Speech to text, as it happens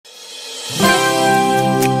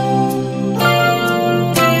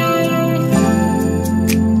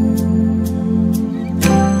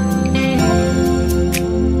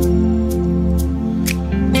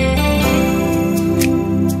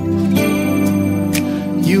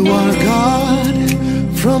You are God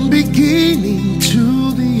from beginning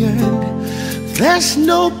to the end. There's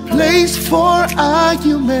no place for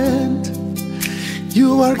argument.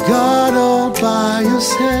 You are God all by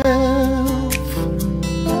yourself.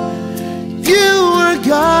 You are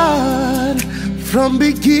God from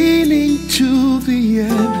beginning to the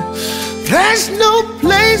end. There's no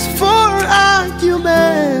place for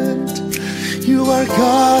argument. You are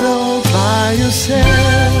God all by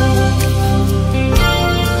yourself.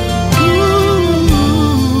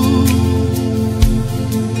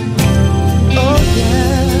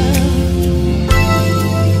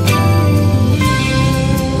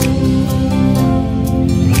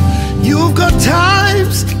 You've got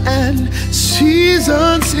times and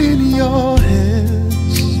seasons in your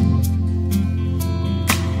hands.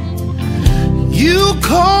 You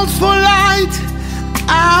called for light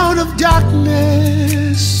out of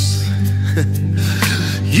darkness.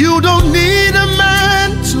 You don't need a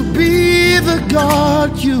man to be the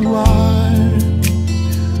God you are,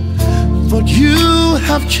 but you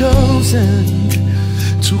have chosen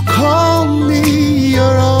to call me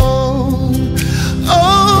your own.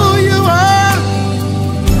 Oh, you are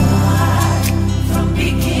God from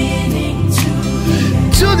beginning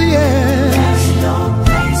to the end. There's no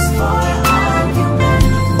place for argument.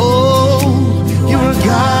 Oh, you are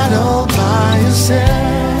God all by yourself.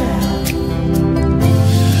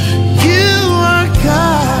 You are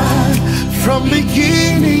God from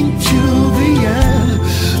beginning to the end.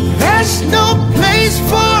 There's no place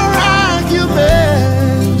for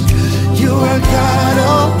argument. You are God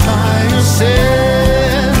all by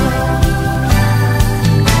yourself.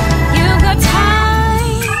 You've got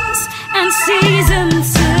times and seasons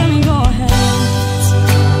in your hands.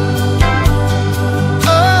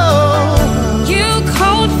 Oh, You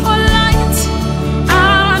called for light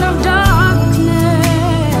out of darkness.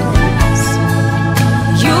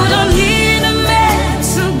 You don't need a man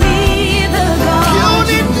to be the God. you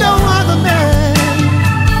need no other man.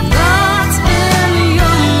 But in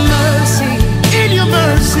your mercy, In your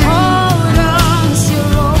mercy, hold us your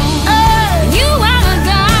own. hey, You are a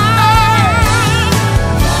God.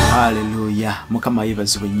 Hallelujah. Mukama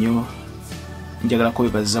yebazibwe nnyo. Njagala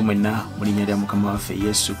kwebaza mwenna mu linnya lya Mukama waffe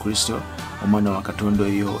Yesu Kristo, omwana wa Katonda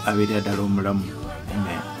oyo abeerera ddala omulamu.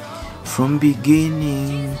 Amen. From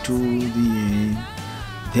beginning to the end,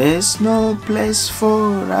 there's no place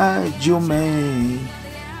for argument.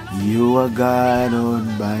 You are God all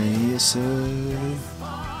by yourself.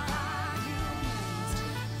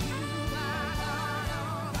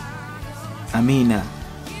 Amina.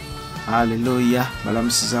 Hallelujah.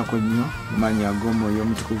 Balamusizaako nnyo mu maanyi ag'Omwoyo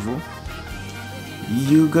Omutukuvu.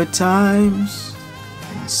 You got times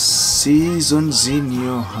and seasons in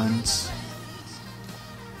your hands.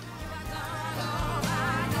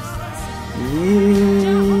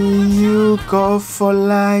 You call for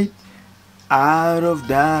light out of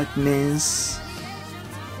darkness.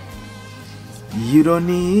 You don't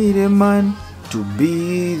need a man to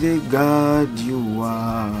be the God you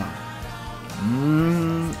are.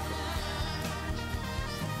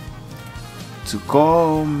 To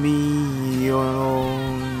call me your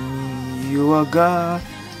own. You are God.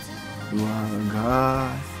 You are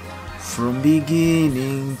God from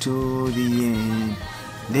beginning to the end.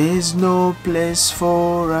 There's no place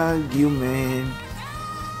for argument.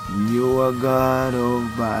 You are God all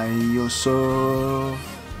by yourself.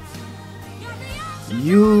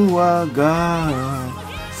 You are God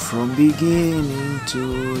from beginning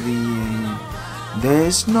to the end.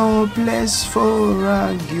 There's no place for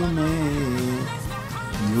argument.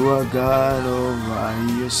 You are God all by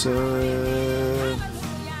yourself.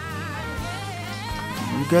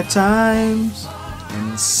 You got times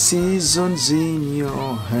and seasons in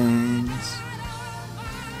your hands.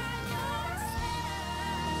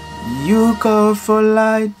 You call for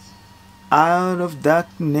light out of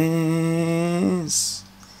darkness.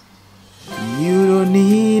 You don't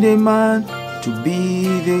need a man to be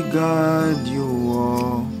the God you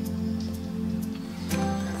are.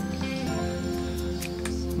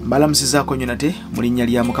 Mbalamusizaako nnyo nate mu linnya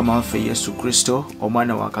lya Mukama waffe Yesu Kristo,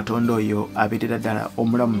 omwana wa Katonda oyo abeerera ddala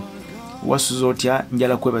omulamu. Wasuza otya?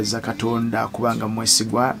 Njala kwebaza Katonda kubanga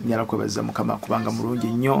mwesigwa, njala kwebaza Mukama kubanga mulungi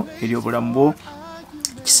nnyo eri obulamu bwo.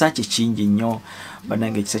 Ekisa kye kingi nnyo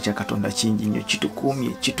bannange, ekisa kya Katonda kingi nnyo, kitukuumye,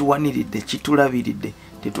 kituwaniridde, kitulabiridde,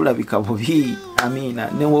 tetulabika bubi.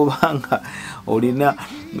 Amina. Ne wobanga olina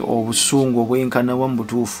obusungu obwenkana wa mu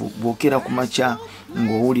butuufu, bwokera ku makya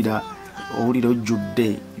ng'owulira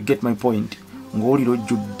ojjudde, you get my point, ng'owulira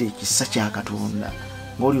ojjudde ekisa kya Katonda,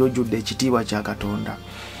 ng'owulira ojjudde ekitiibwa kya Katonda,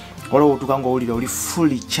 olwo otuuka ng'owulira oli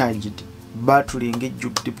fully charged, battery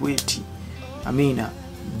ng'ejjudde bweti. Amina.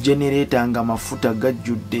 generator nga mafuta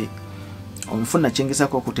gajjudde onfuna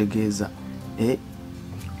kyengesako okutegeeza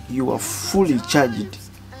you are fully charged.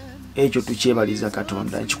 Ekyo tukyebaliza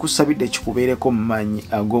Katonda. Nkikusabidde kikubeereko mu maanyi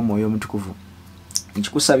ag'omwoyo omutukuvu.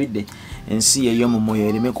 Nkikusabidde ensi ey'omumwoyo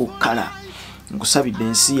ereme kukala. Nkusabidde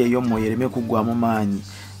ensi ey'omwoyo ereme kugwamu maanyi.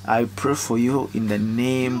 I pray for you in the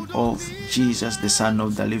name of Jesus, the Son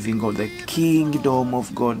of the living God, the kingdom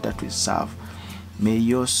of God that we serve. May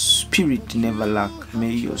your spirit never lack.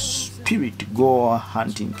 May your spirit go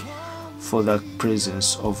hunting for the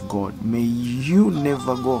presence of God. May you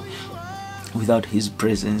never go without his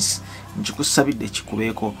presence. Nchikusabidde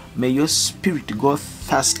chikubeeko. May your spirit go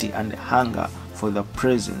thirsty and hunger for the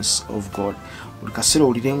presence of God. Ulikasero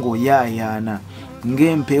ulirengo yaayana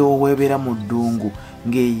ng'empeewo webeera mu ddungu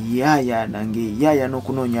ng'eyaayana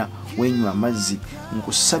okunonya wenywa amazzi.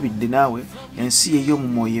 Nkusabidde naawe ensi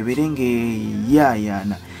ey'omumwoyo eberenge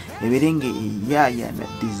eyaayana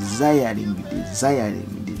desiring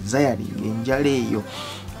enjala eyo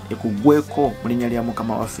ekugweko mu linnya lya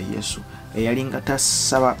Mukama waffe Yesu, eyalinga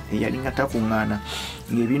tasaba, eyalinga takuŋŋaana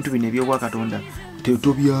ng'ebintu bino eby'obwa Katonda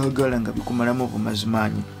tetobyagala nga bikumalamu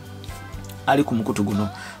obumazimaanyi. Ali ku mukutu guno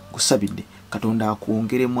kusabidde Katonda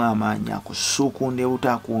akwongeremu amaanyi, akusuukunde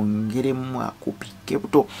buto, akwongeremu, akupike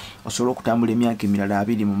buto osobola okutambula emyaka emirala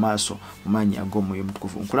 2 mu maaso mu maanyi ag'omwoyo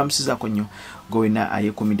omutukuvu. Nkulamusizaako nnyo gowena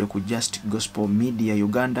ayeekumidde ku Just Gospel Media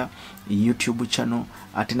Uganda YouTube channel,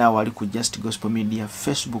 ate naawe ali ku Just Gospel Media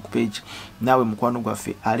Facebook page, naawe mukwano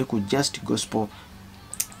gwaffe ali ku Just Gospel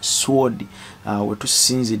Sword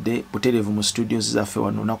wetusinzidde butereevu mu studios zaffe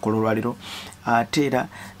wano nakola olwaliro. Ate era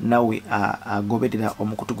nawe agoberera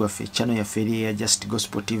omukutu gwaffe channel yaffe eri eya Just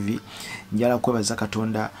Gospel TV. Njala kwebaza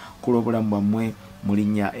Katonda ku lw'obulamu bwammwe mu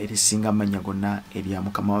linnya erisinga amannya gonna erya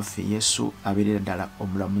Mukama waffe Yesu abeerera ddala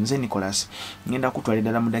omulamu. Nze Nicholas ngenda kutwala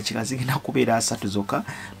ddala mu dakiika zigenda kubeera 3 zokka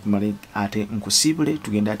tumale ate nkusiibule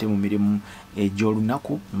tugenda ate mu mirimu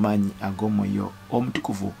egy'olunaku mu maanyi ag'omwoyo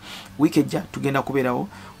omutukuvu. Wiiki ejja tugenda kubeerawo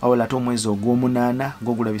wabula ate omwezi ogw'omunaana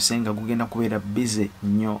gogulabisenga gugenda kubeera busy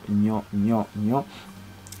nnyo.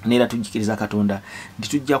 Neera tujjikiriza Katonda nti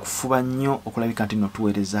tujja kufuba nnyo okulabika nti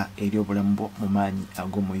tuweereza eri obulamu bwo mu maanyi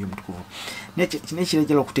ag'omwoyo omutukuvu. Kino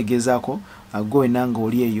ekiragala okutegeezaako gowena nga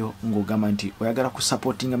oli eyo ng'ogamba nti oyagala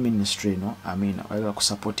kusupportinga ministry eno, amina, oyagala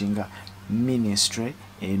kusupportinga ministry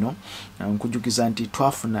eno, nkujjukiza nti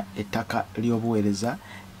twafuna ettaka ly'obuweereza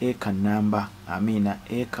eka namba, amina,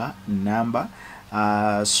 eka namba.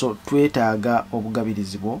 So twetaaga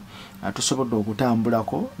obugabirizi bwo tusobodde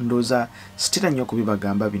okutambulako. Ndooza sitira nnyo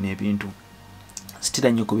kubibagamba bino ebintu,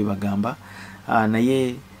 sitira nnyo kubibagamba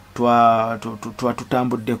naye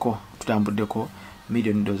tutambuddeko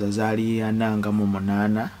miliyoni ndooza zaali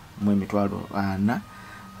 48 mu emitwalo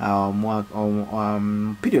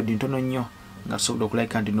 4 period ntono nnyo nga tusobodde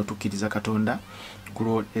okulabika nti tukkiriza Katonda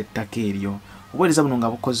ku ettaka eryo. Obuweereza buno nga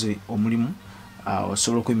bukoze omulimu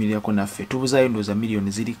osobola okuyimirirako naffe. Tubuzaayo ndooza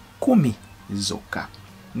miliyoni ziri 10 zokka,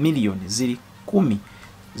 miliyoni ziri 10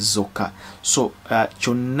 zokka. So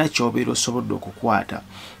kyonna ky'obeera osobodde okukwata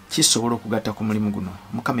kisobola okugatta ku mulimu guno.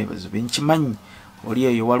 Mukama ebazibwe. Nkimanyi oli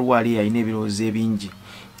eyo waliwo ali alina ebirowoozo ebingi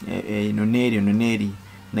eno n'eri,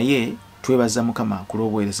 naye twebaza Mukama ku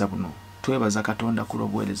lw'obuweereza buno, twebaza Katonda ku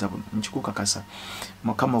lw'obuweereza buno. Nkikukakasa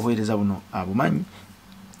Mukama obuweereza buno abumanyi.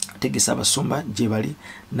 Tegesa abasumba gye bali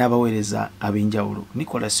n'abaweereza ab'enjawulo.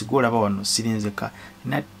 Nicholas gw'olaba wano sirinzeka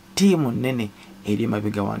na ttiimu nnene eri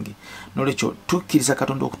emabega wange. N'olwekyo tukkiriza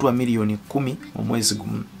Katonda okutuwa miliyoni 10 mu mwezi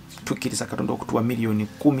gumu. Tukkiriza Katonda okutuwa miliyoni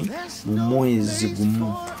 10 mu mwezi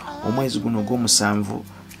gumu. Omwezi guno ogw'omusanvu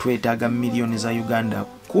twetaaga miliyoni za Uganda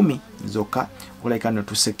 10 zokka okulabika nti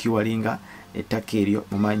tusecuringa ettaka eryo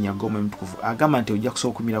mu maanyi ag'omwoyo omutukuvu. Agamba nti ojja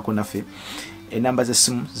kusobola okumirako naffe. Enamba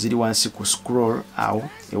z'essimu ziri wansi ku scroll awo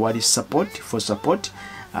ewali support.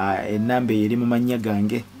 Enamba eri mu mannya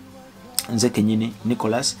gange nze kennyini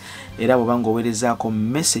Nicholas, era bw'obanga oweerezaako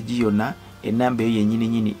message yonna enamba eyo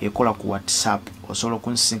yennyini ekola ku WhatsApp. Osobola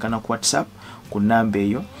okunsisinkana ku WhatsApp ku namba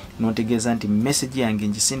eyo n'otegeeza nti message yange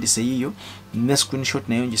ngisindise yiyo, ne screenshot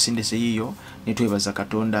nayo ngisindise yiyo, ne twebaza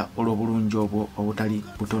Katonda olw'obulungi obwo obutali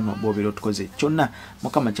butono bw'obeera otukoze. Kyonna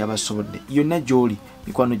Mukama ky'abasobodde. Yonna gy'oli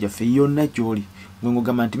mikwano gyaffe, yonna gy'oli gwe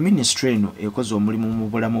ng'ogamba nti ministry eno ekoze omulimu mu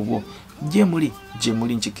bulamu bwo gye muli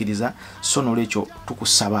nkikiriza. So n'olwekyo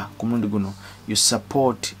tukusaba ku mulundi guno you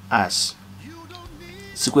support us.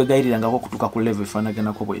 Sikwegayirirangako okutuuka ku level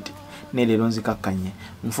efaanaganako bweti. Ne leero nzikakkanye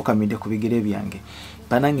nfukamidde ku bigere byange,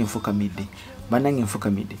 banange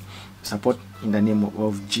nfukamidde. Support in the name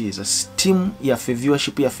of Jesus. Team yaffe,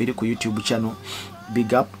 viewership yaffe eri ku YouTube channel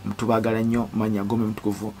big up mtubagala nnyo manya gome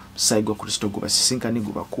mtukuvu saigo Kristo gubasisinkani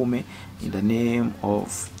gubakume in the name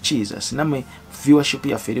of Jesus. Namwe viewership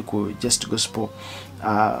ya feri ku Just Gospel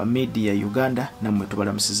Media Uganda, namwe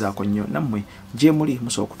tubalamusizaako nnyo, namwe je muli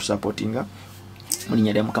musobola kutusupportinga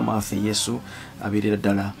mulinnya lya Mukama waffe Yesu abeerera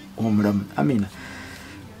ddala omulamu. Amina.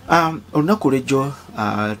 Olunaku lw'ejjo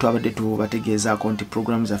twabadde tubategeezaako nti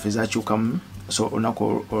programu zaffe zakyukamu, so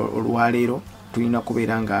olunaku olwaleero tulina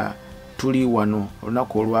kubeera nga tuli wano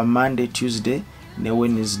olunaku olwa Monday, Tuesday ne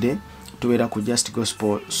Wednesday tubeera ku Just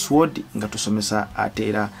Gospel Sword nga tusomesa ate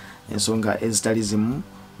era ensonga ezitali zimu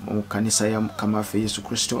mu kanisa ya Mukama waffe Yesu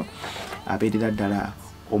Kristo abeerera ddala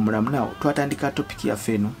omulamu. Nawo twatandika topic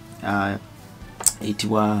yaffe eno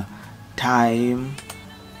etibwa time,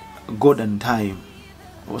 God and time,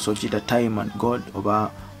 also chita time and God,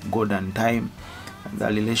 oba God and time, the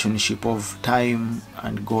relationship of time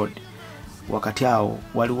and God. Wakati awo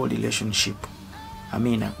waliwo relationship.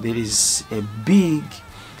 There is a big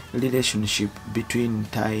relationship between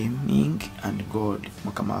timing and God.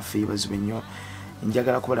 Mukama waffe bazibwe nnyo.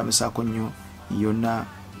 Njagala kubalamusaako nnyo yonna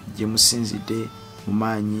gye musinzidde mu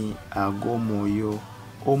maanyi ag'omwoyo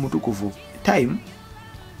omutukuvu. Time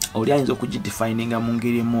oli ayinza okugidefininga mu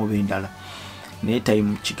ngeri emu oba endala, naye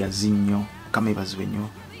time kigazi nnyo. Mukama ebazibwe nnyo.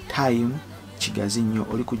 Time kigazi nnyo.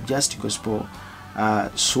 Oli ku Just Gospel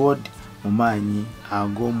Sword mu maanyi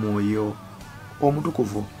ag'omwoyo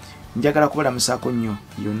omutukuvu. Njagala kubalamusaako nnyo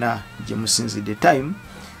yonna gye musinzidde. Time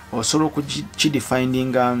osobola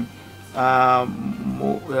okukidefininga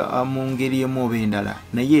mu ngeri emu oba endala,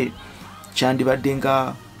 naye kyandibadde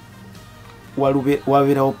nga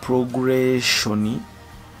wabeerawo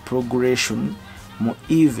progression mu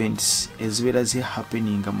events ezibeera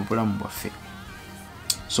happening mu bulamu bwaffe.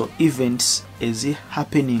 So events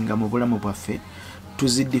happening mu bulamu bwaffe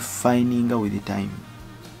tuzidefininga with the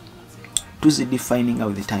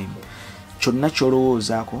time. Kyonna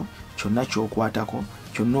kyolowoozaako, kyonna kyokwatako,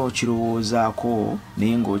 kyonna okirowoozaako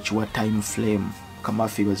naye ng'okiwa time frame. Mukama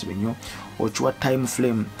waffe bazibwe nnyo. Okiwa time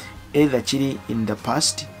frame either kiri in the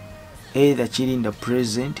past, either kiri in the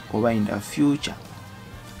present oba in the future.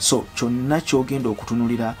 So kyonna kyogenda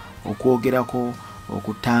okutunulira, okwogerako,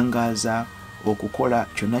 okutangaaza, okukola,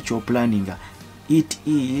 kyonna kyoplaninga, it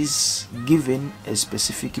is given a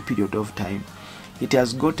specific period of time. It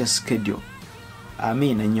has got a schedule.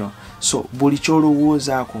 Nnyo. So buli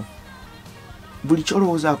kyolowoozaako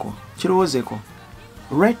kirowoozeeko.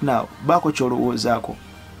 Right now baako kyolowoozaako,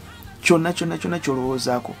 kyonna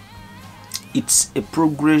kyolowoozaako. It's a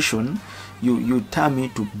progression. You tell me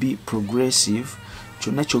to be progressive.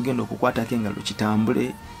 Kyonna kyogenda okukwatako engalo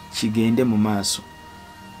kitambule kigende mu maaso.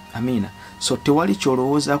 So tewali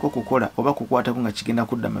kyolowoozaako kukola oba kukwatako nga kigenda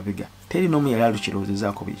kudda mabega. Teri n'omu yali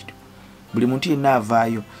alukirowoozezaako bityo. Buli muntu yenna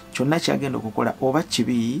avaayo kyonna kyagenda okukola oba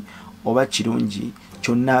kibi oba kirungi,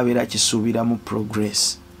 kyonna abeera kisuubira mu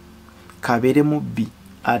progress. Kabeere mubbi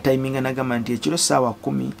atayiminga nagamba nti ekiro ssaawa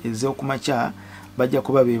 10 ez'okumakya bajja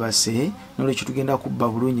kuba beebase, n'olwekyo tugenda kubba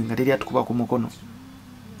bulungi nga teri atukuba ku mukono.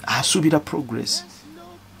 Asuubira progress.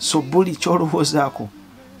 So buli kyolowoozaako,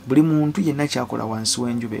 buli muntu yenna kyakola wansi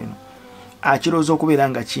w'enjuba eno akirowooza okubeera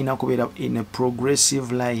nga kirina kubeera in a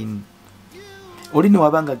progressive line. Oli ne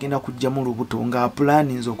wabanga agenda kujjamu olubuto nga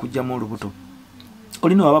apulaninze okujjamu olubuto,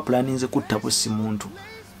 oli ne waba apulaninze kutta busi muntu,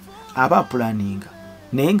 aba apulaninga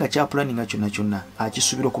naye nga kyapulaninga kyonna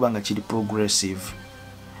akisuubira okuba nga kiri progressive.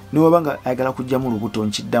 Ne wabanga ayagala kujjamu olubuto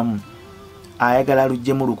nkiddamu, ayagala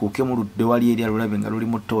lujjemu lukuukemu ludde wali eri alulabe nga luli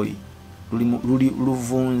mu toyi,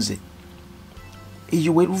 luvunze,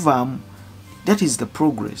 eyo we luvaamu. That is the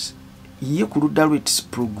progress. Ye ku ludda lwe it's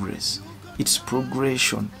progress, it's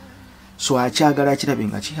progression. So akyagala akirabe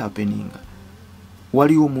nga kihappeninga.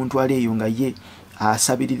 Waliwo omuntu ali eyo nga ye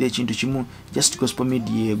asabirira ekintu kimu, Just Gospel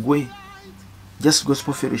Media egwe, Just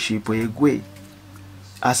Gospel Fellowship egwe,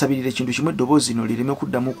 asabirira ekintu kimu eddoboozi lino lireme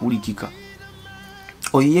kuddamu kuwulikika.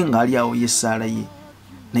 Oyo ye ng'ali awo yessaala ye,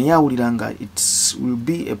 naye awulira nga it will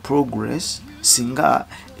be a progress singa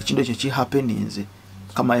ekintu ekyo kihappeninze.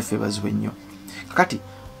 Mukama waffe bazibwe nnyo. Kakati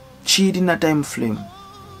kirina time frame.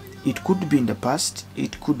 It could be in the past,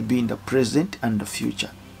 it could be in the present and the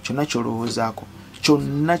future. Kyonna kyolowoozaako,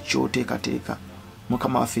 kyonna kyoteekateeka,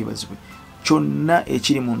 Mukama waffe bazibwe, kyonna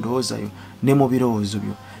ekiri mu ndowoozayo ne mu birowoozo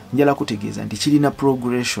byo, njala kutegeeza nti kirina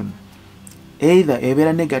progression. Either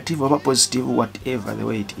ebeera negative oba positive, whatever the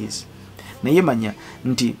way it is. Naye manya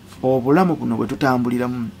nti obulamu buno bwe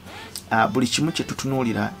tutambuliramu, buli kimu kye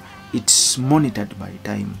tutunuulira, it's monitored by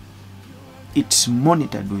time. It's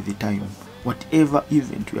monitored with the time. Whatever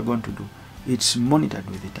event we are going to do, it's monitored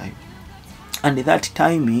with the time. And that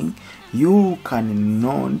timing, you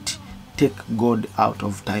cannot take God out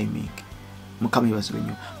of timing. Mukama yebazibwe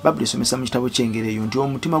nnyo. Bible esomesa mu kitabo ky'Engereyo nti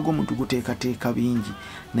omutima gw'omuntu guteekateeka bingi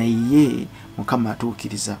naye Mukama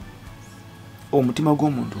atuukiriza. Omutima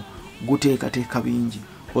gw'omuntu guteekateeka bingi,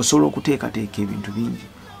 osobola okuteekateeka ebintu bingi.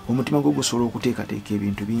 Omutima gwo gusobola okuteekateeka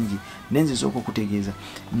ebintu bingi. Nenziza okukutegeeza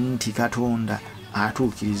nti Katonda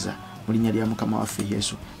atuukiriza mu linnya lya Mukama waffe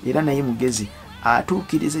Yesu. Era naye mugezi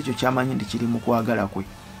atuukiriza ekyo ky'amanyi nti kiri mu kwagala kwe.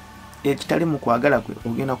 Ekitali mu kwagala kwe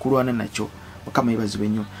ogenda kulwana nakyo. Mukama yebazibwe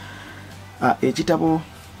nnyo. Ekitabo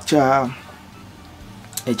kya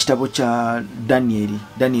Daniel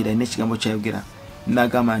alina ekigambo kyayogera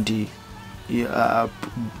n'agamba nti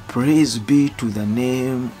praise be to the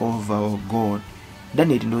name of our God.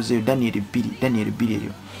 Daniel ndozeyo Daniel 2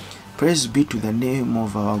 eyo. Praise be to the name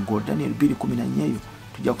of our God. Daniel 2:14 eyo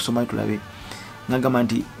tujja kusoma tulabe. N'agamba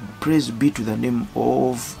nti praise be to the name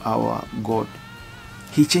of our God.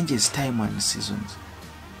 He changes time and seasons.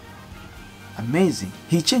 Amazing.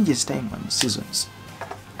 He changes time and seasons.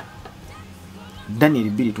 Daniel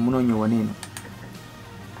 2 tumunoonye waneno.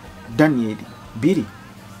 Daniel 2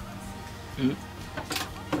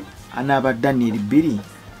 anaba Daniel 2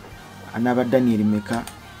 anaba Daniel meka.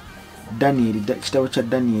 Daniel kitabo kya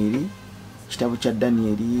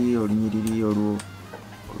Daniel olunyiriri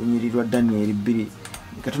lwa Daniel 2.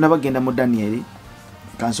 Katonda bagenda mu Daniel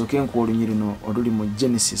kansoke nku olunyiriri no oluli mu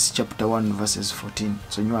Genesis chapter 1 verses 14.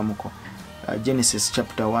 So nywamuko Genesis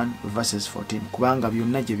chapter 1 verses 14 kubanga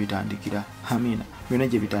byonna gye bitandikira. Amina. Byonna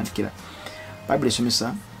gye bitandikira. Bible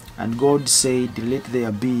esomesa and God said let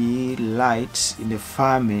there be lights in the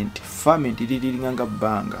firmament. Firmament liriringanga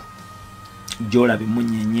bbanga jola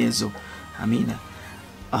bimunyenyezo. Amina.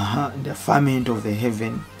 The firmament of the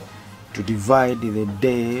heaven to divide the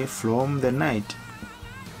day from the night.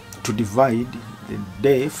 To divide the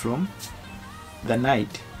day from the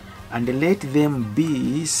night. And let them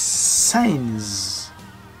be signs.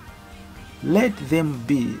 Let them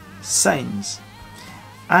be signs.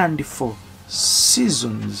 And for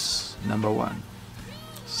seasons, number 1.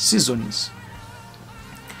 Seasons.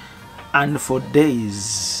 And for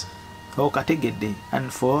days. Okategede.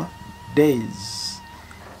 And for days.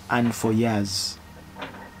 And for years.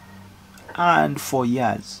 And for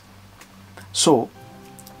years. So,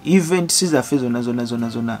 events zaffe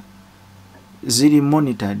zona ziri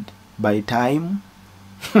monitored by time,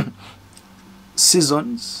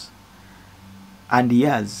 seasons, and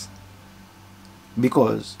years.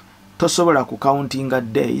 Because tosobola ku counting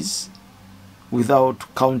days without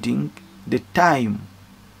counting the time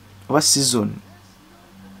or season.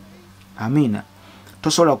 Amina.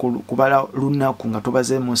 Tosobola kubala lunaku nga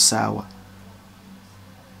tobazemu saawa.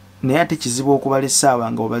 Naye ate kizibu okubala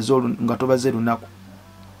essaawa nga tobaze lunaku.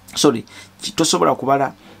 Sorry, tosobola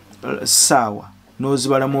kubala ssaawa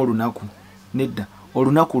n'ozibalamu olunaku. Nedda,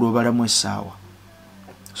 olunaku lwobalamu essaawa.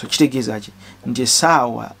 So kitegeeza ki nti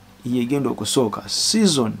essaawa yegenda okusooka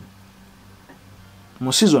season.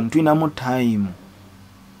 Mu season tulinamu time.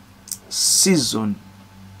 Season.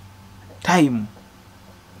 Time.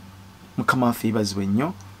 Mukama waffe yebazibwe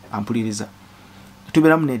nnyo ampuliriza.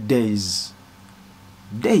 Tubeeramu ne days.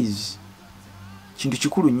 Days. Kintu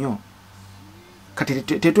kikulu nnyo. Kati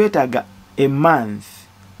tetwetaaga a month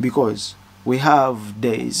because we have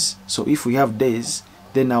days. So if we have days,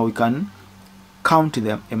 then now we can count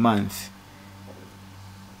them a month.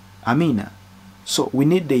 Amina. So we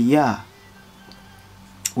need the year.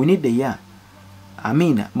 We need the year.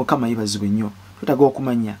 Amina. Mukama yebazibwe nnyo. Twetaaga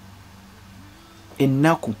okumanya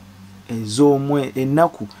ennaku ez'omwe,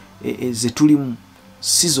 ennaku ezetulimu,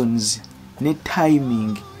 seasons ne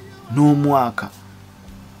timing n'omwaka.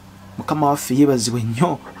 Mukama waffe yebazibwe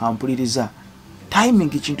nnyo ampuliriza. Timing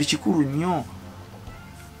kintu kikulu nnyo.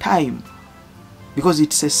 Time. Because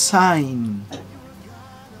it's a sign.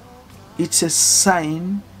 It's a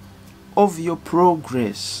sign of your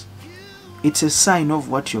progress. It's a sign of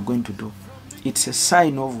what you're going to do. It's a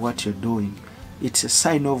sign of what you're doing. It's a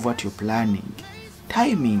sign of what you're planning.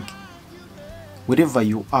 Timing. Wherever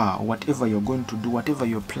you are, whatever you're going to do, whatever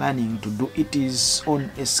you're planning to do, it is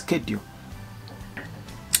on a schedule.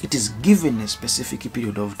 It is given a specific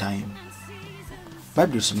period of time.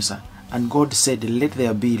 Bible says, and God said, let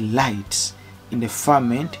there be lights in the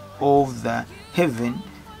firmament of the heaven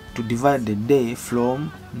to divide the day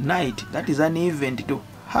from night. That is an event to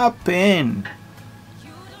happen.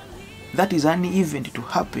 That is an event to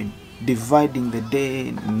happen. Dividing the day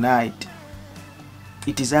and night.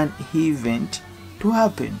 It is an event to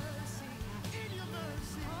happen.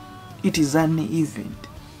 It is an event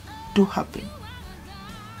to happen.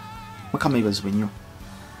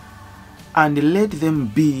 And let them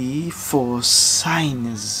be for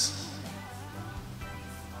signs.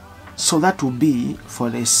 So that will be for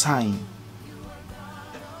a sign,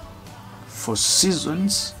 for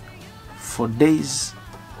seasons, for days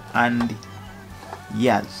and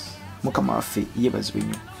years. Mukama waffe yebazibwe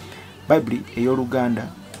nnyo. Bible ey'Oluganda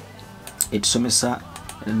etusomesa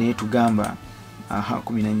netugamba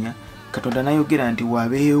 14 Katonda nayogera nti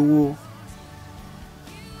wabeewo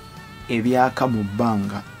ebyaka mu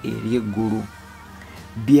bbanga ery'eggulu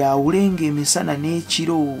byawulenga emisana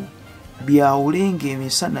n'ekiro, byawulenga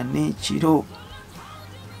emisana n'ekiro,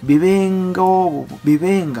 bibenga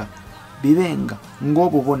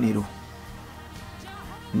ng'obubonero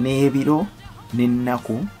n'ebiro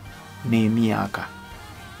n'ennaku n'emyaka.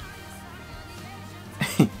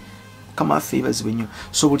 Kama affe ibazibwe nnyo.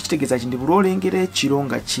 So buli kitegeeza kindi buli olengera ekiro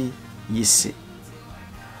nga kiyise,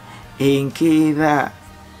 enkeera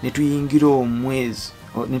ne tuyingira omwezi,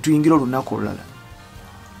 ne tuyingira olunaku olulala,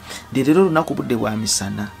 nti leero olunaku budde bwa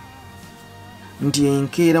misana, nti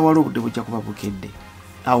enkeera wali obudde bujja kuba bukedde,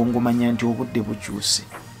 awo ng'omanya nti obudde bukyuse.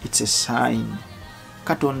 It's a sign.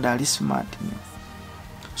 Katonda ali smart nnyo.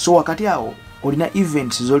 So wakati awo olina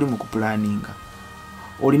events z'oli mu kupulaninga,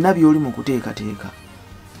 olina by'oli mu kuteekateeka,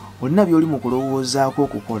 olina by'oli mu kulowoozaako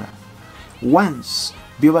okukola. Once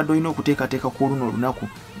by'obadde olina okuteekateeka ku luno olunaku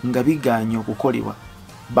nga bigaanye okukolebwa,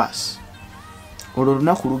 basi olwo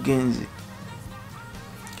olunaku lugenze,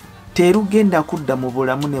 terugenda kudda mu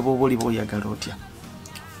bulamu ne bw'oba oli bw'oyagala otya.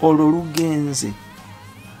 Olwo lugenze,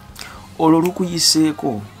 olwo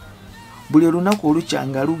lukuyiseeko. Buli lunaku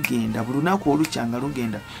olukyanga lugenda, buli lunaku olukyanga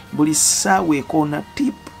lugenda, buli ssaawa ekoona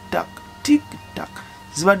tip tak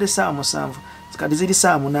zibadde ssaawa 7, zikadde ziri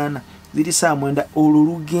ssaawa 8, ziri ssaawa 9. Olwo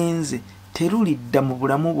lugenze, terulidda mu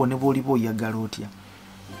bulamu bwo ne bw'oli bw'oyagala otya.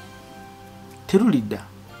 Terulidda.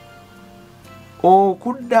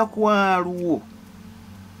 Okudda kwalwo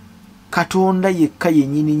Katonda yekka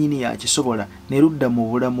yennyini yakisobola ne ludda mu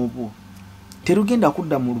bulamu bwo. Terugenda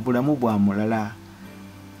kudda mu bulamu bwa mulala,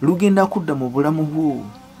 lugenda kudda mu bulamu bwo,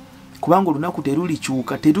 kubanga olunaku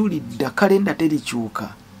terulikyuka, terulidda, kalenda terikyuka.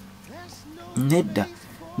 Nedda.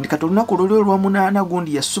 Ndi kati olunaku luli olwa 8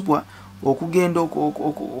 gundi yasubwa okugenda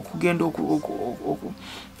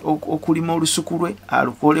okulima olusuku lwe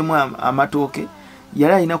alukolemu amatooke,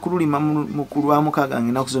 yali alina kululima mu kulwa 6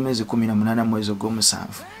 ng'enaku z'omwezi 18 mwezi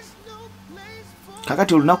gw'omusanvu.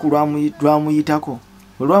 Kakati olunaku lwamuyitako,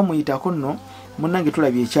 olwamuyitako nno munnange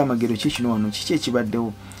tulabye ekyamagero kikino wano, kiki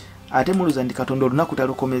ekibaddewo. Ate muluza ndi Katonda olunaku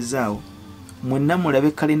talukomezzaawo, mwenna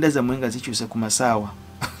mulabe kalenda zammwe nga zikyuse ku masaawa.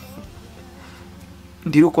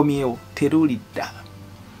 Ndi lukomyewo, terulidda.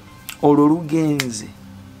 Olwo lugenze.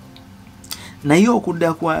 Naye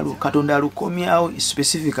okudda kwalwo Katonda alukomyawo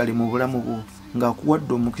specifically mu bulamu bwo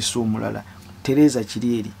ng'akuwadde omukisa omulala. Tereza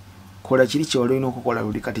kiri eri, kola kiri kye wali olina okukola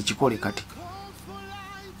luli kati kikole kati.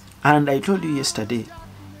 And I told you yesterday,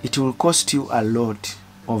 it will cost you a lot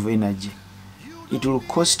of energy. It will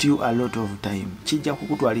cost you a lot of time. Kijja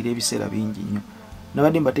kukutwalira ebiseera bingi nnyo.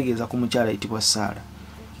 Nabadde mbategeeza ku mukyala ayitibwa Saara.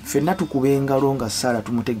 Ffenna tukuba engalo nga Saara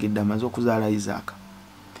tumutegedde amaze okuzaala Isaaka.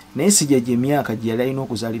 Naye si gyegyo emyaka gye yali alina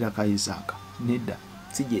okuzaalirako Isaaka. Nedda,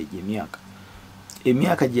 si gyegyo emyaka.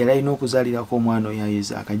 Emyaka gye yali alina okuzaalirako omwana oyo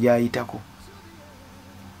Isaaka gy'ayitako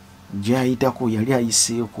yali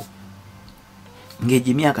ayiseeko.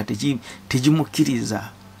 Ng'egyo emyaka tegimukkiriza.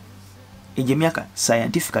 Egyo emyaka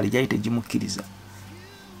scientifically gyali tegimukkiriza.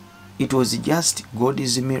 It was just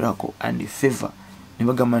God's miracle and favor. Ne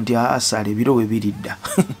bagamba nti Saara ebiro we biridda.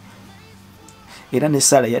 Era ne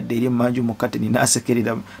Saara yadde eri emmanju mu kateni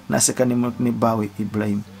n'aseka ne bbaawe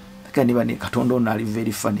Ibrahim. Kandi bane Katonda ono ali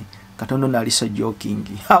very funny. Katonda ono ali so joking.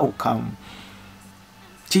 How come?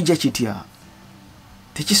 Kijja kitya?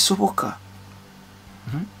 Tekisoboka.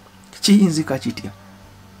 Kiyinzika kitya?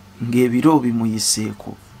 Ng'ebiro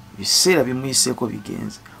bimuyiseeko, biseera bimuyiseeko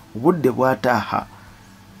bigenze, obudde bwataaha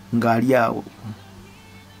ng'ali awo.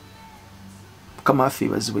 Mukama waffe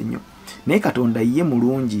ebazibwe nnyo. Naye Katonda ye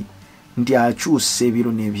mulungi nti akyusa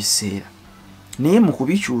ebiro n'ebiseera. Naye mu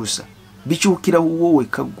kubikyusa bikyukira wuwo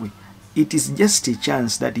wekka ggwe. It is just a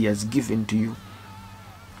chance that he has given to you.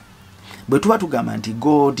 Bwe tuba tugamba nti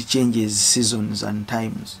God changes seasons and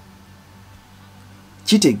times,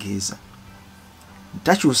 kitegeeza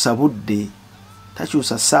takyusa budde,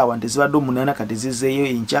 takyusa ssaawa nti zibadde 8 kati zizeeyo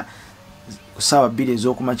enkya ssaawa 2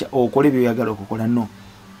 ez'okumakya okole by'oyagala okukola. No,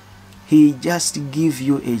 he just give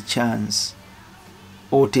you a chance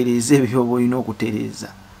otereeze ebyo by'olina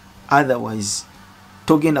okutereeza. Otherwise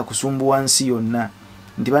togenda kusumbuwa nsi yonna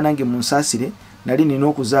nti banange munsaasire nali nina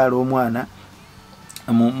okuzaala omwana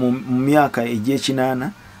mu myaka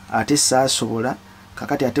egy'ekinaana ate saasobola,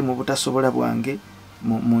 kakati ate mu butasobola bwange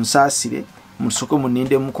munsaasire, musooke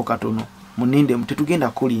munnindemuko katono, munnindemu, tetugenda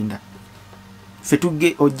kulinda.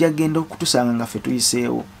 fetuge ojja genda okutusanga nga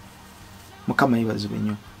fetuyiseewo. Mukama yebazibwe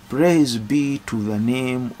nnyo. Praise be to the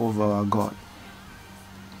name of our God.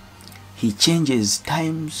 He changes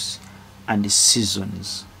times and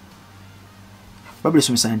seasons. Bible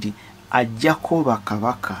esomesa nti ajjako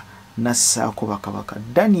bakabaka nassaako bakabaka.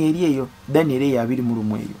 Daniel eyo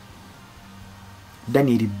 2:20 eyo.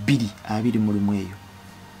 Daniel 2:20 eyo.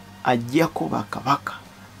 Ajjako bakabaka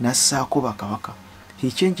nassaako bakabaka.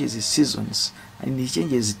 He changes his seasons and he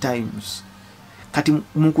changes times. Kati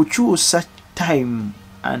mu kukyusa time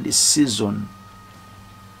and season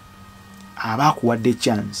abakuwadde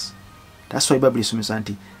chance. That's why Bible esomesa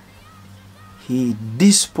nti he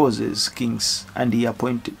disposes kings and he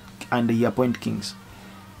appoint kings.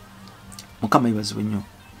 Mukama yebazibwe nnyo.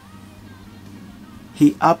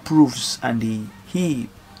 He approves and he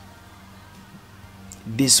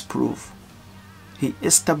disapprove. He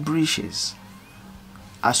establishes.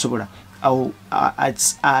 Asobola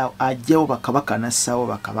ajjawo bakabaka nassaawo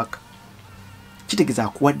bakabaka. Kitegeeza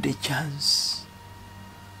akuwadde chance.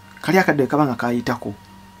 Kali akadde kabanga kayitako.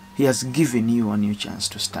 He has given you a new chance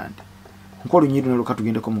to stand. Nkolo nyiru naloka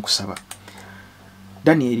tugendeko mu kusaba.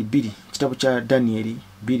 Daniel 2, kitabu kya Daniel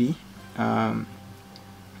 2,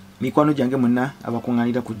 mikwano gyange mwenna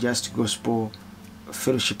abakunganira ku Just Gospel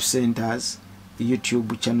Fellowship Centers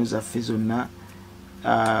YouTube channel zaffe zonna,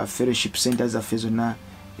 Fellowship Centers zaffe zonna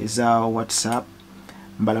eza WhatsApp,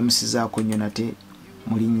 mbalamusizaako nnyo nate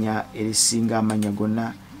mu linnya erisinga amanya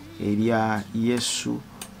gonna erya Yesu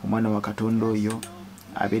omwana wa Katonda oyo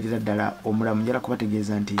abeerera ddala omulamu. Njala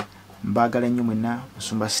kubategeeza nti mbagala nnyo mwenna,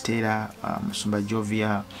 Musumba Stella, Musumba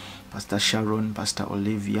Jovia, Pastor Sharon, Pastor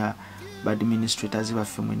Olivia, administrators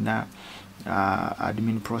baffe mwenna,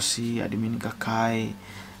 admin Prosi, admin Gakai,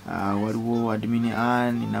 waliwo admin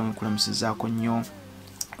Anne, nawe kulamusizaako nnyo,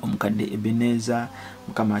 omukadde Ebeneza,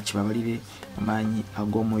 Mukama akibabalire amaanyi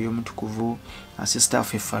ag'omwoyo omutukuvu, sister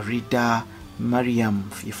ffe Farida, Mariam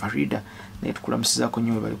ffe Farida, naye tukulamusizaako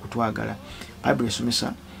nnyo bali kutwagala. Bible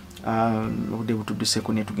esomesa obudde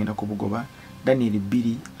butudduseko ne tugenda ku bugoba. Daniel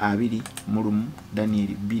 2:20, Daniel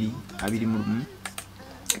 2:20.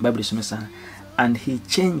 Bible esomesa and he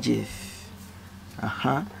changeth.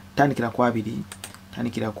 Tandikira ku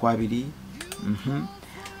 2.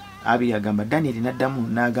 Abiri agamba Daniel n'addamu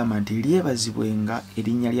n'agamba nti lyebazibwenga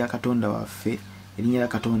erinnya lya Katonda waffe, erinnya lya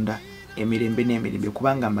Katonda emirembe n'emirembe,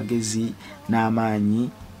 kubanga amagezi n'amaanyi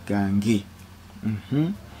gange.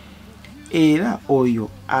 Era oyo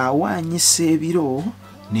awaanyisa ebiro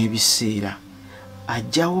n'ebiseera,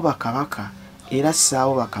 ajjawo bakabaka era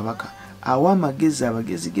assaawo bakabaka, awa amagezi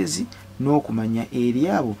abagezigezi n'okumanya eri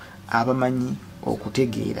abo abamanyi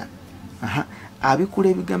okutegeera. Abikula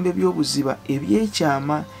ebigambo eby'obuziba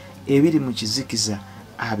ebyekyama ebiri mu kizikiza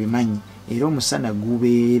abimanyi, era omusana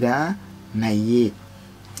gubeera naye.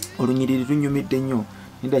 Olunyiriri lunyumidde nnyo,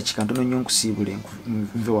 n'eddakiika ntono nnyo nkusiibule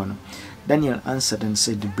nve wano. Daniel answered and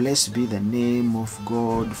said, Blessed be the name of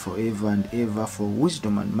God forever and ever, for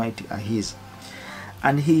wisdom and might are his.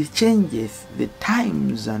 And he changeth the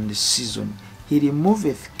times and the season. He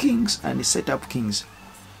removeth kings and set up kings.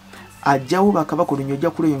 Ajjawo bakabaka, olunyo ojja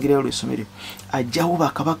kuleyongerayo lwesomere. Ajjawo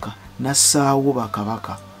bakabaka nassaawo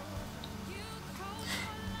bakabaka.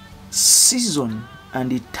 Season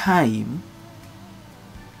and time,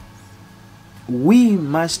 we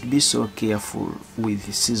must be so careful with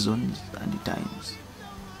the seasons and the times.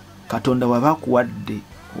 Katonda wabakuwadde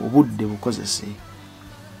obudde bukozese,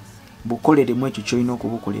 bukoleremu ekyo kyolina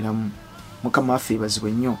okubukoleramu. Mukama waffe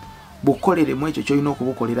yebazibwe nnyo. Bukoleremu ekyo kyolina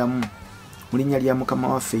okubukoleramu mu linnya lya Mukama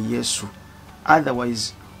waffe Yesu.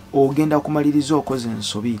 Otherwise ogenda kumaliriza okoze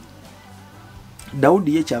ensobi.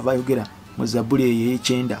 Dawudi ye kyava ayogera mu Zabbuli eyo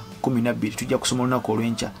 9:12, tujja kusoma olunaku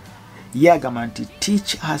olw'enkya. Yagamba nti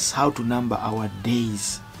teach us how to number our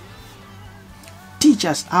days. Teach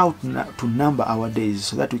us how to number our days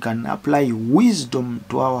so that we can apply wisdom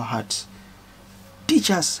to our hearts.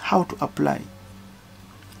 Teach us how to apply.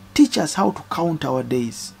 Teach us how to count our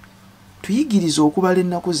days. Tuyigirize okubala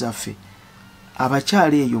ennaku zaffe.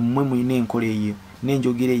 Abakyala eyo mmwe mulina enkola eyo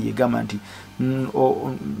n'enjogera eyo egamba nti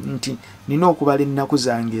nina okubala ennaku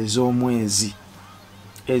zange ez'omwezi,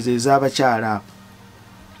 ezo ez'abakyala abo,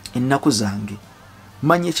 ennaku zange.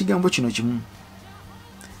 Manya ekigambo kino kimu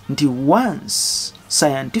nti once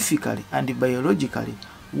scientifically and biologically,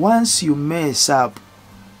 once you mess up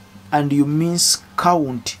and you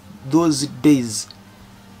miscount those days,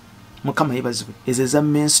 Mukama yebazibwe, ezo eza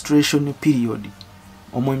menstruation period,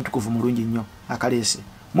 omwoyo mutukuvu mulungi nnyo akaleese.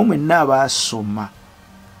 Mumwe n'abaasoma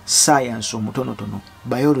science omutonotono,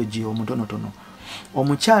 biology omutonotono,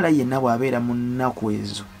 omukyala yenna bw'abeera mu nnaku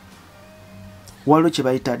ezo waliwo kye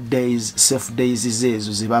bayita days, safe days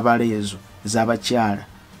zeezo ze babala ezo ez'abakyala.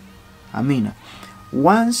 Amina.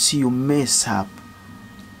 Once you mess up,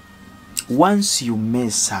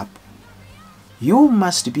 you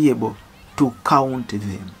must be able to count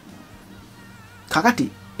them. Kakati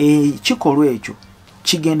ekikolwa ekyo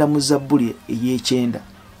kigenda mu Zabbuli ey'ekyenda.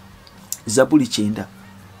 Zabbuli 9.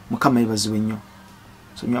 Mukama yeebazibwe nnyo.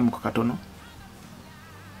 Somyamu katono.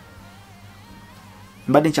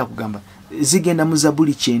 Mbadde nkyakugamba zigenda mu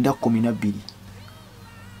Zabbuli 9:12.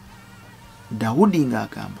 Dawudi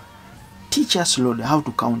ng'agamba, teach us, Lord, how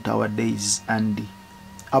to count our days and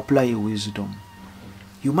apply wisdom.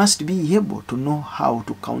 You must be able to know how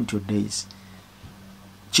to count your days.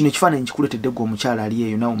 Kino ekifaananyi kikuletedde gwe omukyala ali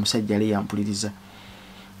eyo nawe omusajja ali yampuliriza.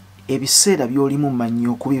 Ebiseera by'olimu manyi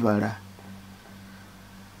okubibala.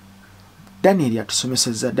 Daniel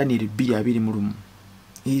yatusomesezza Daniel 2:21.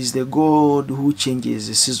 He is the God who changes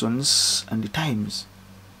the seasons and the times.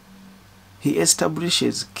 He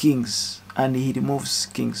establishes kings and he removes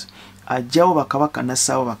kings. Ajjawo bakabaka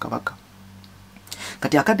n'assaawo bakabaka.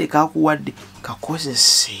 Kati akadde kakuwadde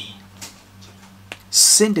kakozese.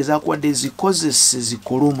 Sente zakuwadde zikozese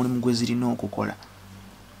zikole omulimu gwe zirina okukola.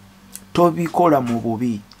 Tobikola mu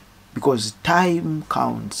bubi. Because time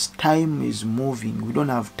counts. Time is moving. We don't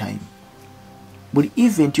have time. Buli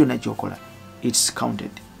event yonna gyokola, it's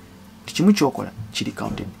counted. Kimu kyokola kiri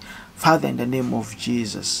counted. Father, in the name of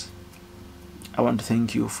Jesus, I want to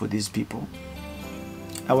thank you for these people.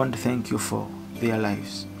 I want to thank you for their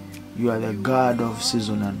lives. You are the God of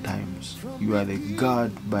season and times. You are the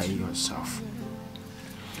God by yourself.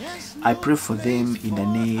 I pray for them in the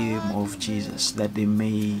name of Jesus that they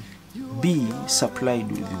may be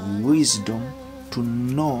supplied with wisdom to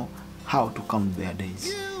know how to count their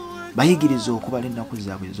days. Bayigiriza okubala ennaku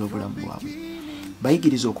zaabwe ez'obulamu bwabwe.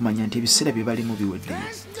 Bayigiriza okumanya nti ebiseera bye balimu biweddeyo.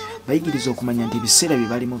 Bayigiriza okumanya nti ebiseera bye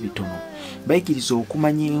balimu bitono. Bayigiriza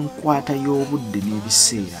okumanya enkwata y'obudde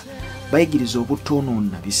n'ebiseera. Bayigiriza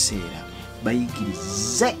obutonoona biseera.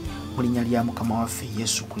 Bayigirize mu linnya lya Mukama waffe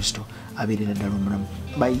Yesu Kristo abeerera ddala omulamu.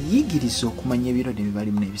 Bayigiriza okumanya ebiro bye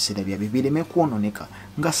balimu n'ebiseera byabwe bireme kwonooneka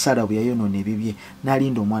nga Sara bwe yayonoona ebibye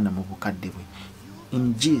n'alinda omwana mu bukadde bwe.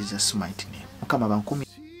 In Jesus' mighty name. Mukama bankumi.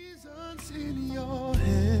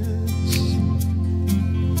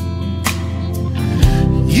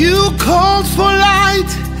 You called for light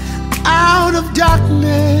out of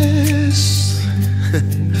darkness.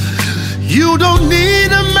 You don't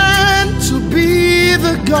need a man to be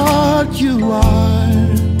the God you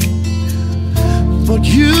are, but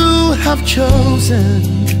you have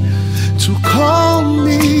chosen to call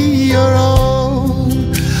me your own.